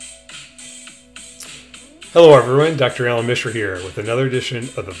Hello, everyone. Dr. Alan Mishra here with another edition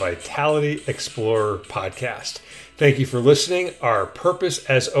of the Vitality Explorer podcast. Thank you for listening. Our purpose,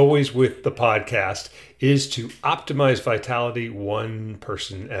 as always with the podcast, is to optimize vitality one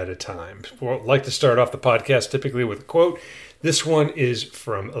person at a time. I'd like to start off the podcast typically with a quote. This one is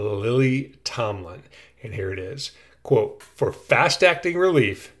from Lily Tomlin, and here it is. Quote, "For fast-acting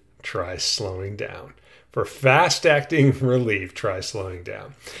relief, try slowing down." For fast-acting relief, try slowing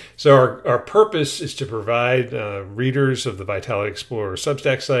down. So our purpose is to provide readers of the Vitality Explorer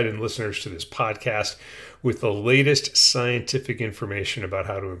Substack site and listeners to this podcast with the latest scientific information about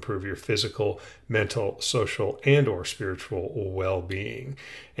how to improve your physical, mental, social, and or spiritual well-being.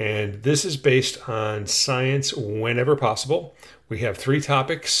 And this is based on science whenever possible. We have three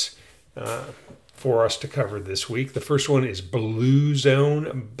topics for us to cover this week. The first one is blue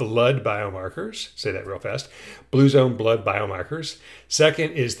zone blood biomarkers. Say that real fast. Blue zone blood biomarkers.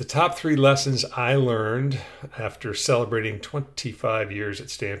 Second is the top 3 lessons I learned after celebrating 25 years at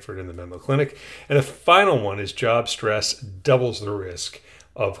Stanford in the Menlo Clinic. And the final one is job stress doubles the risk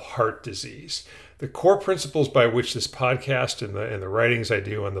of heart disease. The core principles by which this podcast and the writings I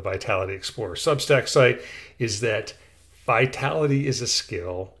do on the Vitality Explorer Substack site is that vitality is a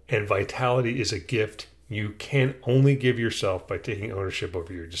skill and vitality is a gift you can only give yourself by taking ownership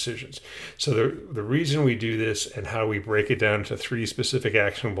over your decisions. So the reason we do this and how we break it down to 3 specific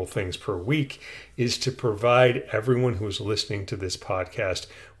actionable things per week is to provide everyone who is listening to this podcast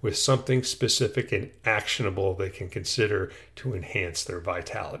with something specific and actionable they can consider to enhance their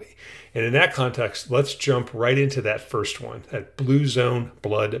vitality. And in that context, let's jump right into that first one, that blue zone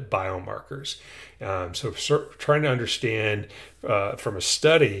blood biomarkers. Trying to understand from a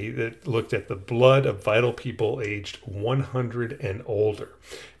study that looked at the blood of vital people aged 100 and older.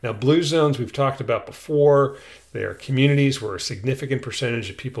 Now, blue zones we've talked about before. They are communities where a significant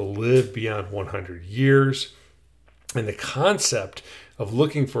percentage of people live beyond 100 years. And the concept of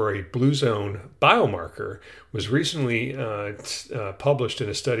looking for a blue zone biomarker was recently published in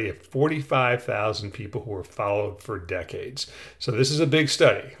a study of 45,000 people who were followed for decades. So this is a big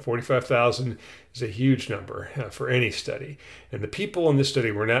study. 45,000 is a huge number for any study. And the people in this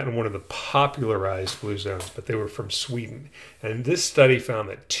study were not in one of the popularized blue zones, but they were from Sweden. And this study found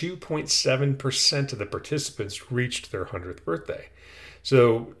that 2.7% of the participants reached their 100th birthday.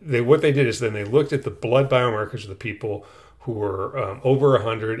 So what they did is then they looked at the blood biomarkers of the people who were over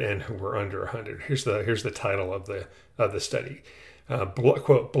 100 and who were under 100. Here's the title of the study.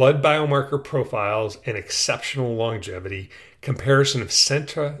 Quote, "Blood biomarker profiles and exceptional longevity, comparison of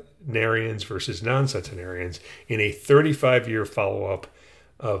centenarians versus non-centenarians in a 35-year follow-up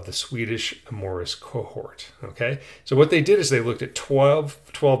of the Swedish Morris cohort." Okay, so what they did is they looked at 12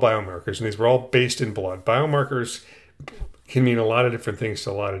 biomarkers, and these were all based in blood. Biomarkers can mean a lot of different things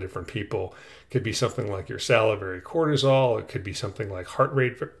to a lot of different people. It could be something like your salivary cortisol. It could be something like heart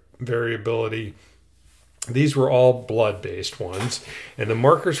rate variability. These were all blood-based ones, and the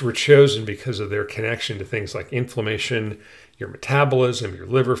markers were chosen because of their connection to things like inflammation, your metabolism, your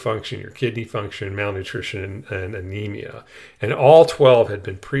liver function, your kidney function, malnutrition, and anemia. And all 12 had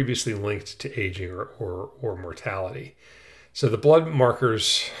been previously linked to aging or mortality. So the blood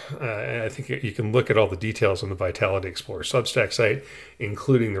markers, I think you can look at all the details on the Vitality Explorer Substack site,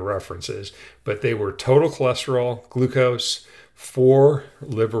 including the references, but they were total cholesterol, glucose, 4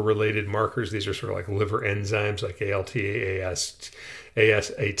 liver-related markers. These are sort of like liver enzymes like ALT, AST,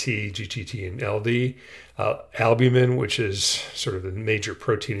 GGT, and LD. Albumin, which is sort of the major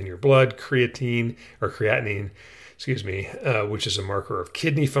protein in your blood, creatinine, which is a marker of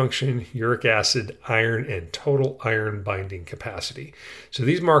kidney function, uric acid, iron, and total iron binding capacity. So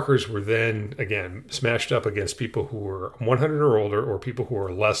these markers were then, again, smashed up against people who were 100 or older or people who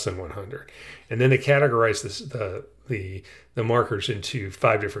were less than 100. And then they categorized the markers into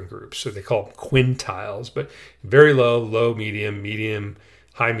 5 different groups. So they call them quintiles, but very low, medium,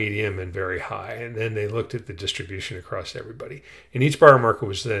 high, medium, and very high. And then they looked at the distribution across everybody. And each biomarker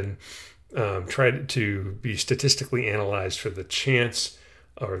was then tried to be statistically analyzed for the chance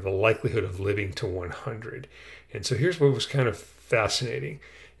or the likelihood of living to 100. And so here's what was kind of fascinating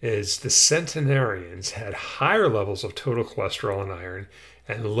is the centenarians had higher levels of total cholesterol and iron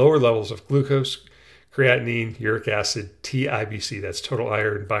and lower levels of glucose, creatinine, uric acid, TIBC, that's total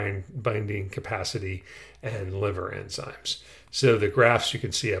iron binding capacity, and liver enzymes. So the graphs you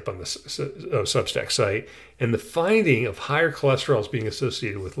can see up on the Substack site, and the finding of higher cholesterol being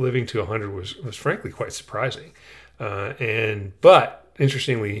associated with living to 100 was frankly quite surprising. But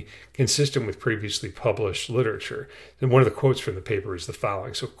interestingly, consistent with previously published literature. And one of the quotes from the paper is the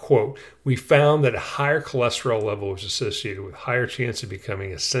following. So, quote, "We found that a higher cholesterol level was associated with higher chance of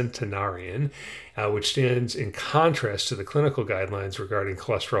becoming a centenarian, which stands in contrast to the clinical guidelines regarding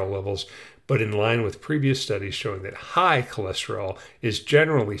cholesterol levels, but in line with previous studies showing that high cholesterol is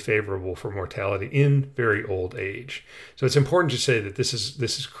generally favorable for mortality in very old age." So it's important to say that this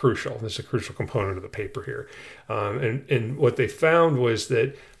is crucial. This is a crucial component of the paper here. And what they found was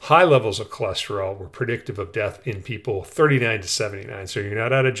that high levels of cholesterol were predictive of death in people 39 to 79. So you're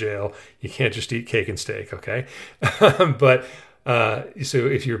not out of jail. You can't just eat cake and steak, okay? But so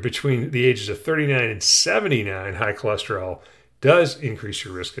if you're between the ages of 39 and 79, high cholesterol does increase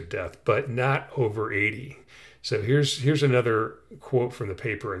your risk of death, but not over 80. So here's another quote from the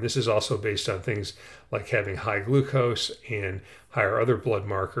paper, and this is also based on things like having high glucose and higher other blood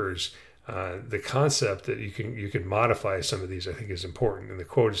markers. The concept that you can modify some of these, I think, is important. And the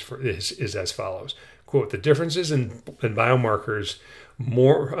quote is as follows: quote, "The differences in biomarkers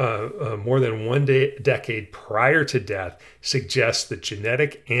more than one decade prior to death suggests that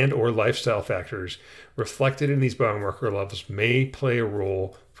genetic and or lifestyle factors reflected in these biomarker levels may play a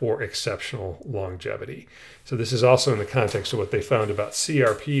role for exceptional longevity." So this is also in the context of what they found about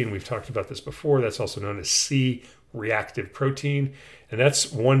CRP, and we've talked about this before. That's also known as C-reactive protein, and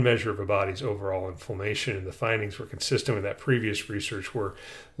that's one measure of a body's overall inflammation. And the findings were consistent with that previous research, where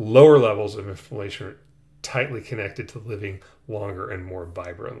lower levels of inflammation are tightly connected to living longer and more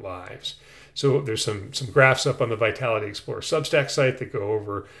vibrant lives. So there's some graphs up on the Vitality Explorer Substack site that go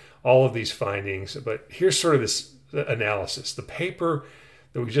over all of these findings. But here's sort of this analysis. The paper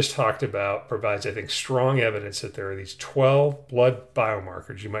that we just talked about provides, I think, strong evidence that there are these 12 blood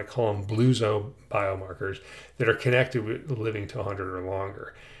biomarkers, you might call them blue zone biomarkers, that are connected with living to 100 or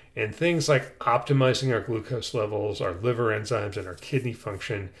longer. And things like optimizing our glucose levels, our liver enzymes, and our kidney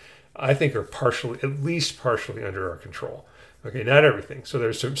function, I think, are at least partially under our control. Okay, not everything. So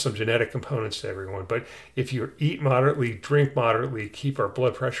there's some genetic components to everyone. But if you eat moderately, drink moderately, keep our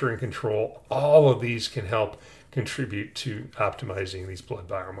blood pressure in control, all of these can help contribute to optimizing these blood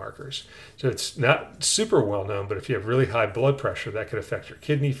biomarkers. So it's not super well known, but if you have really high blood pressure, that could affect your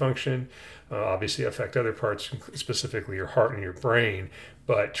kidney function, obviously affect other parts, specifically your heart and your brain.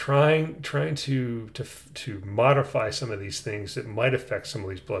 But trying to modify some of these things that might affect some of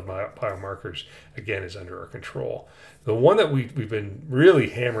these blood biomarkers, again, is under our control. The one that we've been really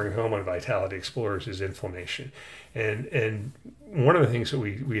hammering home on Vitality Explorers is inflammation. And one of the things that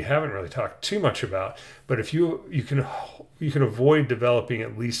we haven't really talked too much about, but if you can avoid developing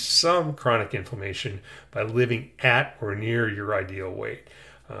at least some chronic inflammation by living at or near your ideal weight.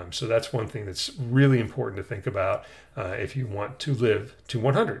 So that's one thing that's really important to think about if you want to live to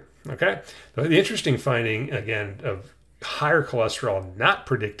 100. Okay. The interesting finding, again, of higher cholesterol not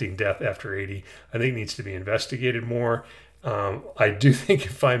predicting death after 80, I think needs to be investigated more. I do think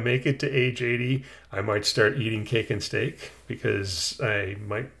if I make it to age 80, I might start eating cake and steak because I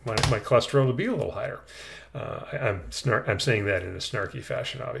might want my cholesterol to be a little higher. I'm saying that in a snarky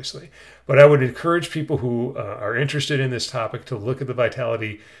fashion, obviously. But I would encourage people who are interested in this topic to look at the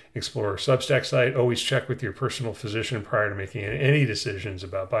Vitality Explorer Substack site. Always check with your personal physician prior to making any decisions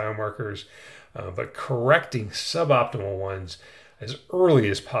about biomarkers. But correcting suboptimal ones as early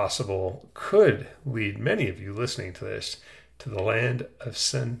as possible could lead many of you listening to this to the land of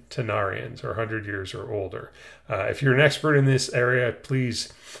centenarians, or 100 years or older. If you're an expert in this area,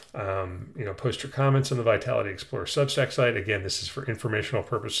 please post your comments on the Vitality Explorer Substack site. Again, this is for informational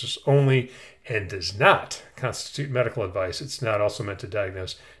purposes only and does not constitute medical advice. It's not also meant to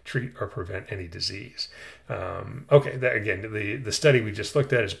diagnose, treat, or prevent any disease. The study we just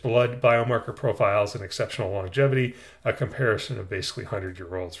looked at is blood biomarker profiles and exceptional longevity, a comparison of basically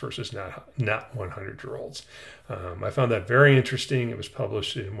 100-year-olds versus not 100-year-olds. I found that very interesting. It was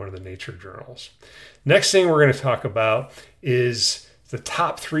published in one of the Nature journals. Next thing we're going to talk about is the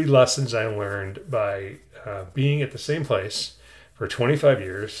top 3 lessons I learned by being at the same place for 25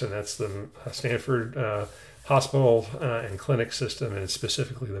 years, and that's the Stanford hospital and clinic system, and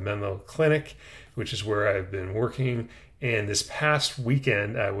specifically the Menlo Clinic, which is where I've been working. And this past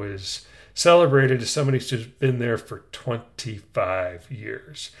weekend, I was celebrated as somebody who's been there for 25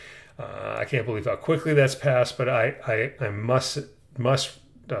 years. I can't believe how quickly that's passed, but I must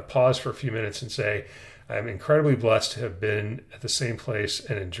pause for a few minutes and say I'm incredibly blessed to have been at the same place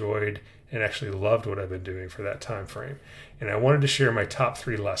and enjoyed and actually loved what I've been doing for that time frame. And I wanted to share my top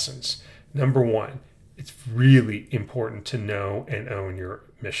 3 lessons. Number 1, it's really important to know and own your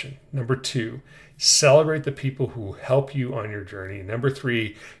mission. Number 2, celebrate the people who help you on your journey. Number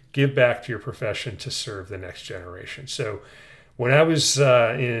 3, give back to your profession to serve the next generation. So When I was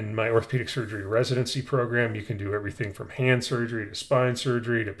in my orthopedic surgery residency program, you can do everything from hand surgery to spine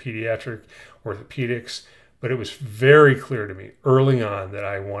surgery to pediatric orthopedics. But it was very clear to me early on that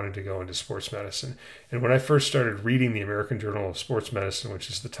I wanted to go into sports medicine. And when I first started reading the American Journal of Sports Medicine,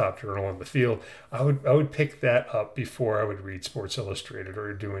 which is the top journal in the field, I would pick that up before I would read Sports Illustrated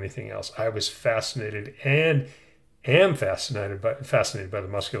or do anything else. I was fascinated and am fascinated by the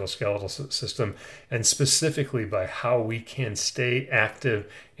musculoskeletal system, and specifically by how we can stay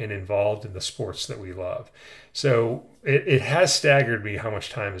active and involved in the sports that we love. So it has staggered me how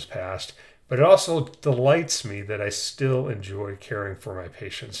much time has passed, but it also delights me that I still enjoy caring for my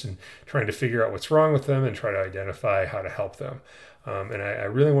patients and trying to figure out what's wrong with them and try to identify how to help them. And I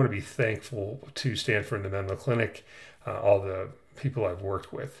really want to be thankful to Stanford and the Menlo Clinic, all the people I've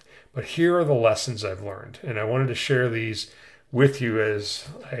worked with. But here are the lessons I've learned. And I wanted to share these with you, as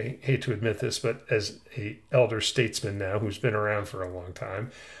I hate to admit this, but as an elder statesman now who's been around for a long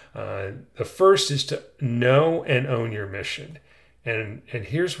time. The first is to know and own your mission. And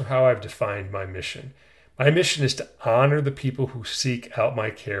here's how I've defined my mission. My mission is to honor the people who seek out my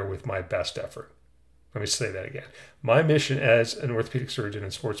care with my best effort. Let me say that again. My mission as an orthopedic surgeon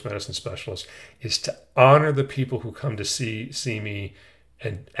and sports medicine specialist is to honor the people who come to see me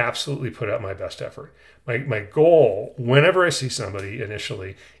and absolutely put out my best effort. My goal, whenever I see somebody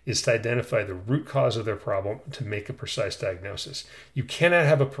initially, is to identify the root cause of their problem to make a precise diagnosis. You cannot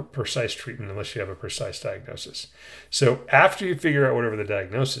have a precise treatment unless you have a precise diagnosis. So after you figure out whatever the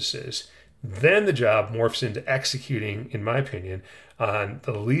diagnosis is, then the job morphs into executing, in my opinion, on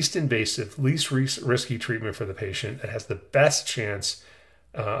the least invasive, least risky treatment for the patient that has the best chance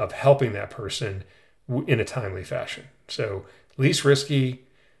of helping that person in a timely fashion. So least risky,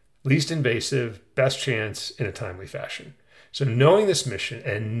 least invasive, best chance in a timely fashion. So knowing this mission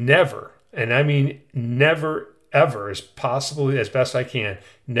and never, and I mean never, ever, as possibly as best I can,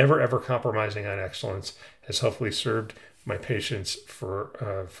 never ever compromising on excellence, has hopefully served my patients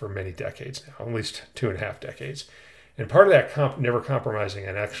for many decades now, at least 2.5 decades. And part of that never compromising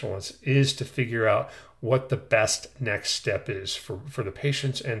on excellence is to figure out what the best next step is for the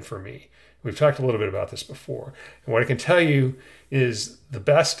patients and for me. We've talked a little bit about this before. And what I can tell you is the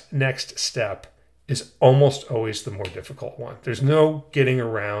best next step is almost always the more difficult one. There's no getting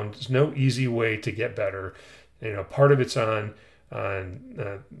around. There's no easy way to get better. Part of it's on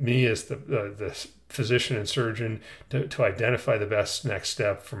me as the physician and surgeon to identify the best next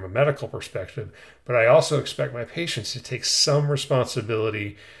step from a medical perspective. But I also expect my patients to take some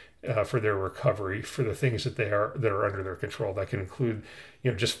responsibility for their recovery, for the things that are under their control. That can include,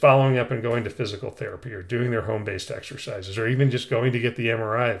 just following up and going to physical therapy, or doing their home-based exercises, or even just going to get the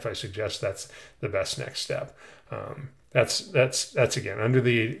MRI if I suggest that's the best next step. That's again under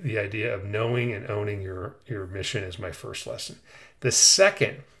the idea of knowing and owning your mission is my first lesson. The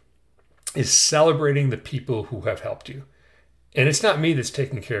second is celebrating the people who have helped you. And it's not me that's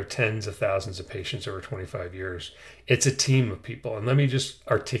taking care of tens of thousands of patients over 25 years. It's a team of people. And let me just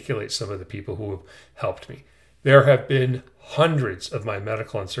articulate some of the people who have helped me. There have been hundreds of my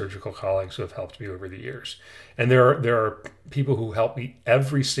medical and surgical colleagues who have helped me over the years. And there are people who help me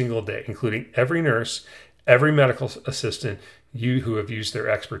every single day, including every nurse, every medical assistant, who have used their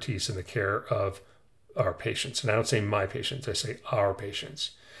expertise in the care of our patients. And I don't say my patients, I say our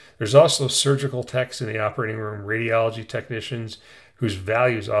patients. There's also surgical techs in the operating room, radiology technicians whose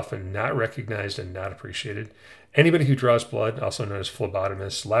value is often not recognized and not appreciated. Anybody who draws blood, also known as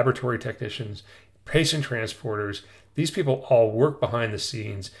phlebotomists, laboratory technicians, patient transporters. These people all work behind the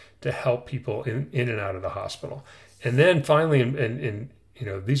scenes to help people in and out of the hospital. And then finally, and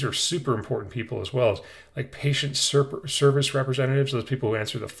these are super important people as well, as like patient service representatives, those people who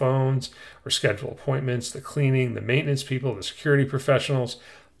answer the phones or schedule appointments, the cleaning, the maintenance people, the security professionals.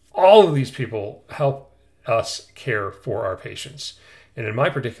 All of these people help us care for our patients. And in my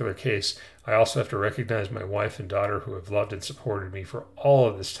particular case, I also have to recognize my wife and daughter who have loved and supported me for all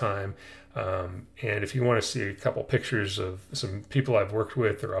of this time. And if you want to see a couple pictures of some people I've worked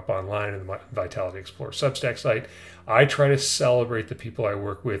with, they're up online in the Vitality Explorer Substack site. I try to celebrate the people I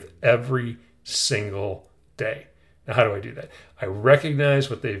work with every single day. Now, how do I do that? I recognize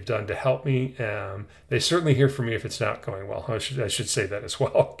what they've done to help me. They certainly hear from me if it's not going well. I should say that as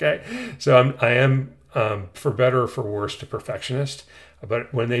well. Okay, so I am for better or for worse, a perfectionist.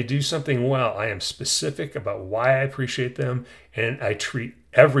 But when they do something well, I am specific about why I appreciate them, and I treat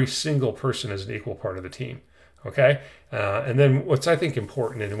every single person as an equal part of the team. Okay, and then what's I think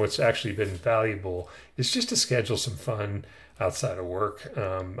important and what's actually been valuable is just to schedule some fun outside of work.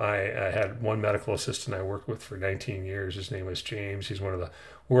 I had one medical assistant I worked with for 19 years. His name was James. He's one of the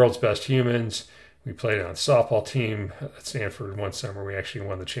world's best humans. We played on a softball team at Stanford one summer. We actually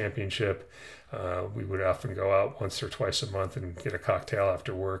won the championship. We would often go out once or twice a month and get a cocktail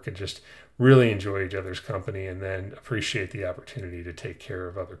after work and just really enjoy each other's company and then appreciate the opportunity to take care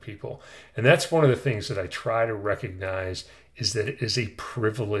of other people. And that's one of the things that I try to recognize, is that it is a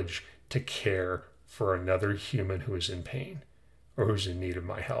privilege to care for another human who is in pain or who's in need of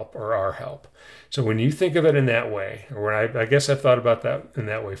my help or our help. So when you think of it in that way, or when I guess I've thought about that in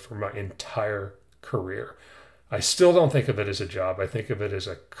that way for my entire career, I still don't think of it as a job. I think of it as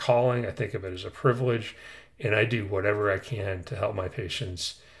a calling. I think of it as a privilege, and I do whatever I can to help my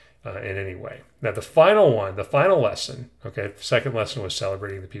patients in any way. Now, the final lesson, okay, the second lesson was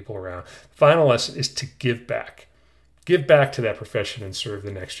celebrating the people around. The final lesson is to give back. Give back to that profession and serve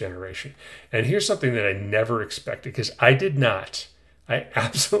the next generation. And here's something that I never expected, because I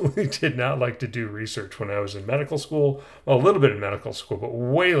absolutely did not like to do research when I was in medical school. Well, a little bit in medical school, but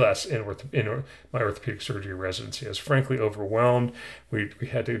way less in my orthopedic surgery residency. I was frankly overwhelmed. We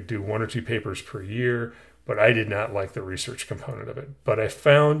had to do 1 or 2 papers per year, but I did not like the research component of it. But I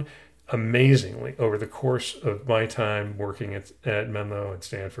found, amazingly, over the course of my time working at Menlo and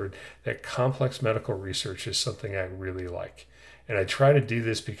Stanford, that complex medical research is something I really like. And I try to do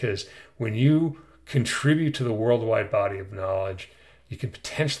this because when you contribute to the worldwide body of knowledge, you can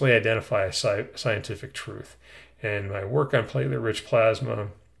potentially identify a scientific truth. And my work on platelet-rich plasma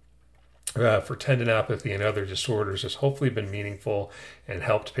for tendinopathy and other disorders has hopefully been meaningful and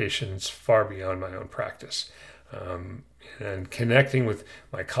helped patients far beyond my own practice. And connecting with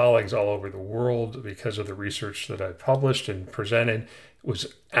my colleagues all over the world because of the research that I published and presented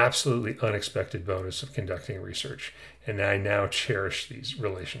was absolutely unexpected bonus of conducting research. And I now cherish these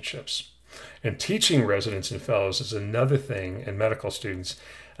relationships. And teaching residents and fellows is another thing, and medical students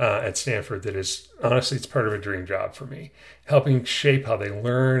at Stanford, that is, honestly, it's part of a dream job for me. Helping shape how they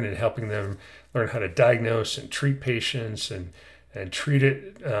learn and helping them learn how to diagnose and treat patients and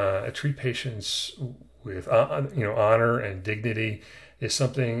treat patients with honor and dignity is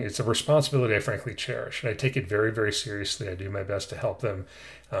something. It's a responsibility I frankly cherish, and I take it very, very seriously. I do my best to help them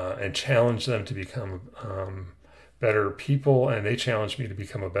and challenge them to become better people, and they challenge me to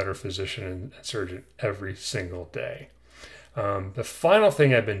become a better physician and surgeon every single day. The final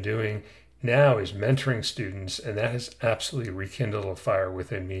thing I've been doing now is mentoring students, and that has absolutely rekindled a fire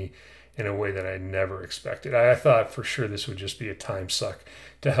within me in a way that I never expected. I thought for sure this would just be a time suck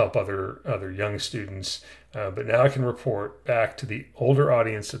to help other young students, but now I can report back to the older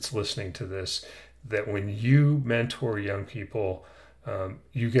audience that's listening to this that when you mentor young people,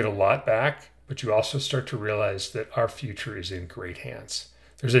 you get a lot back, but you also start to realize that our future is in great hands.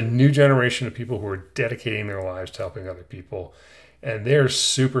 There's a new generation of people who are dedicating their lives to helping other people, and they're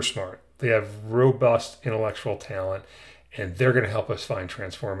super smart. They have robust intellectual talent, and they're going to help us find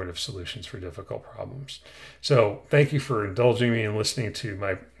transformative solutions for difficult problems. So thank you for indulging me and listening to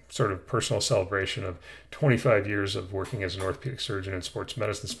my sort of personal celebration of 25 years of working as an orthopedic surgeon and sports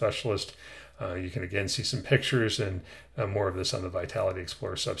medicine specialist. You can again see some pictures and more of this on the Vitality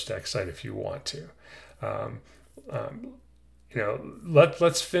Explorer Substack site if you want to.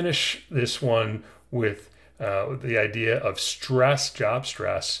 Let's finish this one with the idea of stress. Job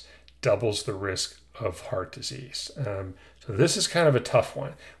stress doubles the risk of heart disease. So this is kind of a tough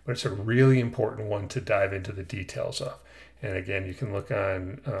one, but it's a really important one to dive into the details of. And again, you can look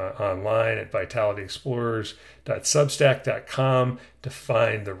online at vitalityexplorers.substack.com to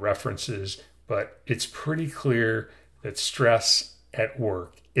find the references, but it's pretty clear that stress at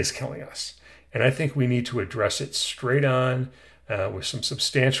work is killing us. And I think we need to address it straight on with some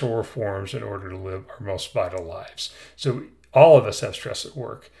substantial reforms in order to live our most vital lives. So all of us have stress at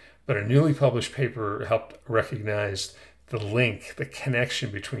work, but a newly published paper helped recognize the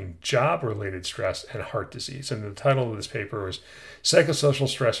connection between job-related stress and heart disease. And the title of this paper was Psychosocial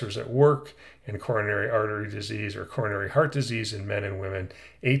Stressors at Work and Coronary Artery Disease or Coronary Heart Disease in Men and Women,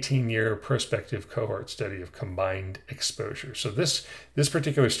 18-year prospective cohort study of combined exposure. So this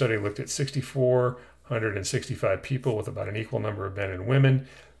particular study looked at 6,465 people with about an equal number of men and women.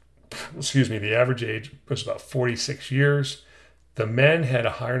 The average age was about 46 years. The men had a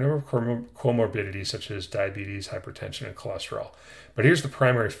higher number of comorbidities such as diabetes, hypertension, and cholesterol. But here's the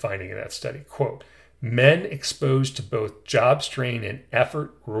primary finding in that study. Quote, men exposed to both job strain and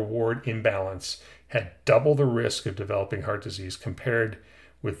effort-reward imbalance had double the risk of developing heart disease compared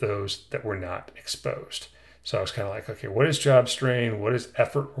with those that were not exposed. So I was kind of like, okay, what is job strain? What is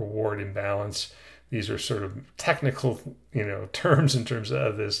effort-reward imbalance? These are sort of technical, terms in terms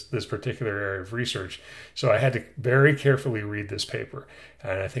of this particular area of research. So I had to very carefully read this paper.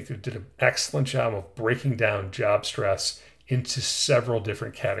 And I think they did an excellent job of breaking down job stress into several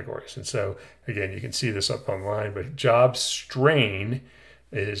different categories. And so, again, you can see this up online, but job strain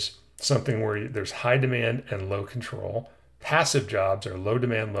is something where there's high demand and low control. Passive jobs are low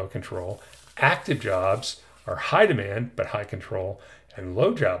demand, low control. Active jobs are high demand but high control, and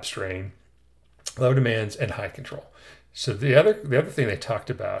low job strain, low demands and high control. So the other thing they talked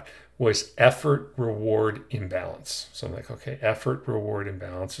about was effort reward imbalance. So I'm like, okay, effort reward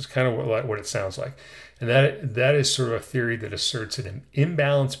imbalance is kind of what it sounds like, and that is sort of a theory that asserts that an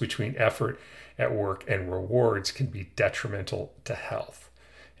imbalance between effort at work and rewards can be detrimental to health.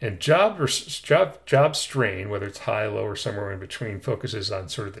 And job strain, whether it's high, low, or somewhere in between, focuses on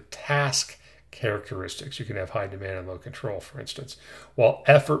sort of the task characteristics. You can have high demand and low control, for instance, while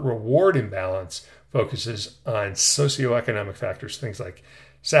effort reward imbalance focuses on socioeconomic factors, things like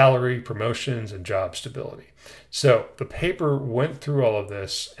salary, promotions, and job stability. So the paper went through all of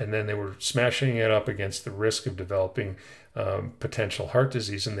this, and then they were smashing it up against the risk of developing potential heart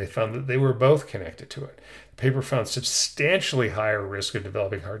disease, and they found that they were both connected to it. The paper found substantially higher risk of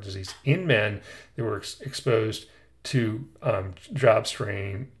developing heart disease in men that were exposed to job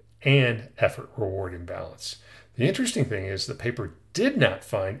strain and effort reward imbalance. The interesting thing is the paper did not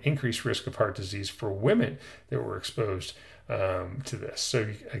find increased risk of heart disease for women that were exposed to this. So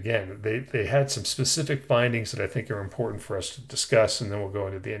again, they had some specific findings that I think are important for us to discuss, and then we'll go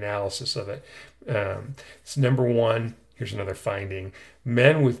into the analysis of it. So number one, here's another finding.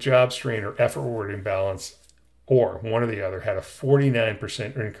 Men with job strain or effort reward imbalance, or one or the other, had a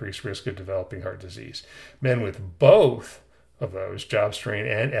 49% increased risk of developing heart disease. Men with both of those, job strain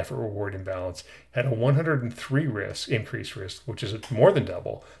and effort reward imbalance, had a 103 increased risk, which is more than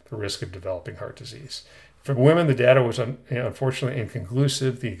double the risk of developing heart disease. For women, the data was unfortunately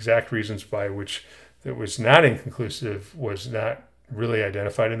inconclusive. The exact reasons by which it was not inconclusive was not really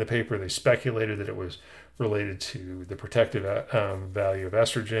identified in the paper. They speculated that it was related to the protective value of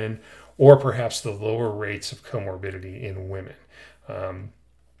estrogen, or perhaps the lower rates of comorbidity in women.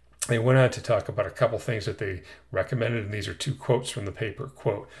 They went on to talk about a couple things that they recommended, and these are two quotes from the paper.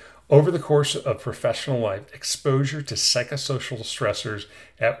 Quote, over the course of professional life, exposure to psychosocial stressors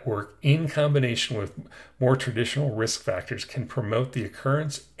at work in combination with more traditional risk factors can promote the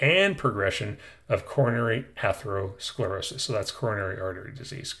occurrence and progression of coronary atherosclerosis. So that's coronary artery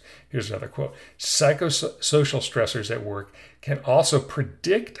disease. Here's another quote. Psychosocial stressors at work can also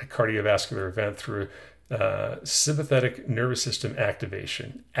predict a cardiovascular event through sympathetic nervous system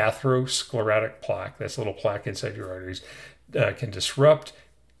activation. Atherosclerotic plaque, that's a little plaque inside your arteries, can disrupt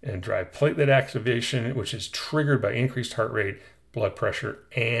and drive platelet activation, which is triggered by increased heart rate, blood pressure,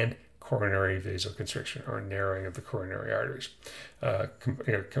 and coronary vasoconstriction, or narrowing of the coronary arteries,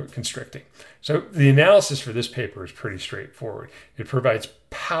 constricting. So the analysis for this paper is pretty straightforward. It provides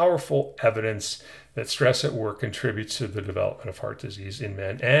powerful evidence that stress at work contributes to the development of heart disease in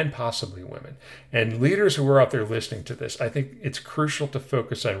men and possibly women. And leaders who are out there listening to this, I think it's crucial to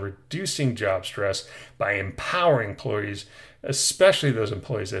focus on reducing job stress by empowering employees, especially those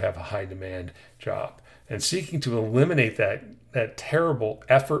employees that have a high demand job. And seeking to eliminate that terrible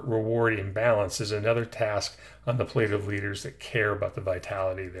effort reward imbalance is another task on the plate of leaders that care about the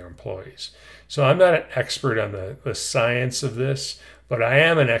vitality of their employees. So I'm not an expert on the science of this, but I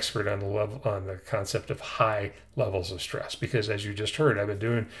am an expert on the concept of high levels of stress, because as you just heard, I've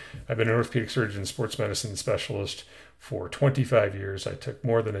been an orthopedic surgeon, sports medicine specialist for 25 years. I took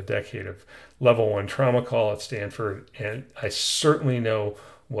more than a decade of level 1 trauma call at Stanford, and I certainly know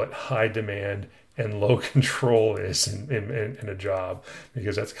what high demand and low control is in a job,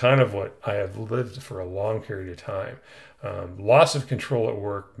 because that's kind of what I have lived for a long period of time. Loss of control at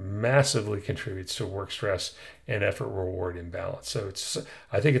work massively contributes to work stress and effort reward imbalance. So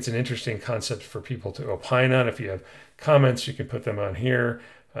I think it's an interesting concept for people to opine on. If you have comments, you can put them on here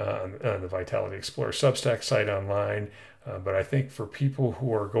on the Vitality Explorer Substack site online. But I think for people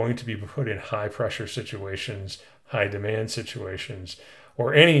who are going to be put in high pressure situations, high demand situations,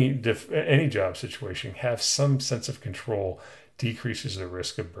 or any job situation, have some sense of control decreases the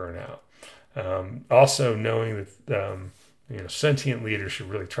risk of burnout. Also, knowing that sentient leaders should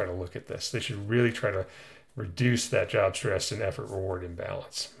really try to look at this. They should really try to reduce that job stress and effort reward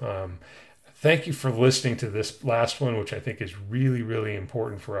imbalance. Thank you for listening to this last one, which I think is really, really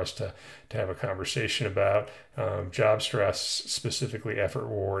important for us to have a conversation about. Job stress, specifically effort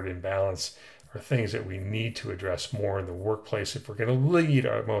reward imbalance, are things that we need to address more in the workplace if we're going to lead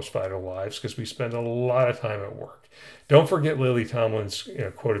our most vital lives, because we spend a lot of time at work. Don't forget Lily Tomlin's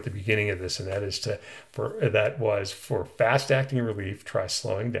quote at the beginning of this, and that was for fast-acting relief, try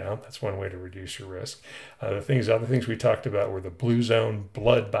slowing down. That's one way to reduce your risk. Other things we talked about were the blue zone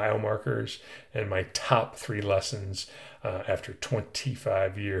blood biomarkers, and my top 3 lessons after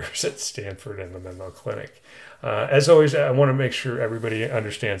 25 years at Stanford and the Menlo Clinic. As always, I want to make sure everybody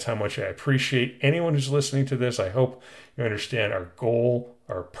understands how much I appreciate anyone who's listening to this. I hope you understand our goal,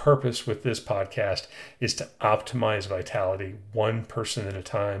 our purpose with this podcast is to optimize vitality one person at a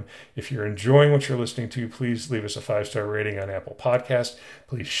time. If you're enjoying what you're listening to, please leave us a 5-star rating on Apple Podcasts.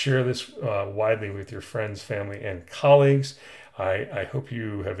 Please share this widely with your friends, family, and colleagues. I hope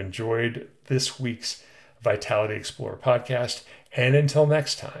you have enjoyed this week's Vitality Explorer podcast. And until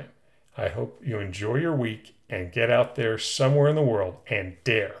next time, I hope you enjoy your week and get out there somewhere in the world and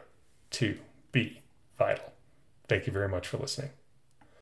dare to be vital. Thank you very much for listening.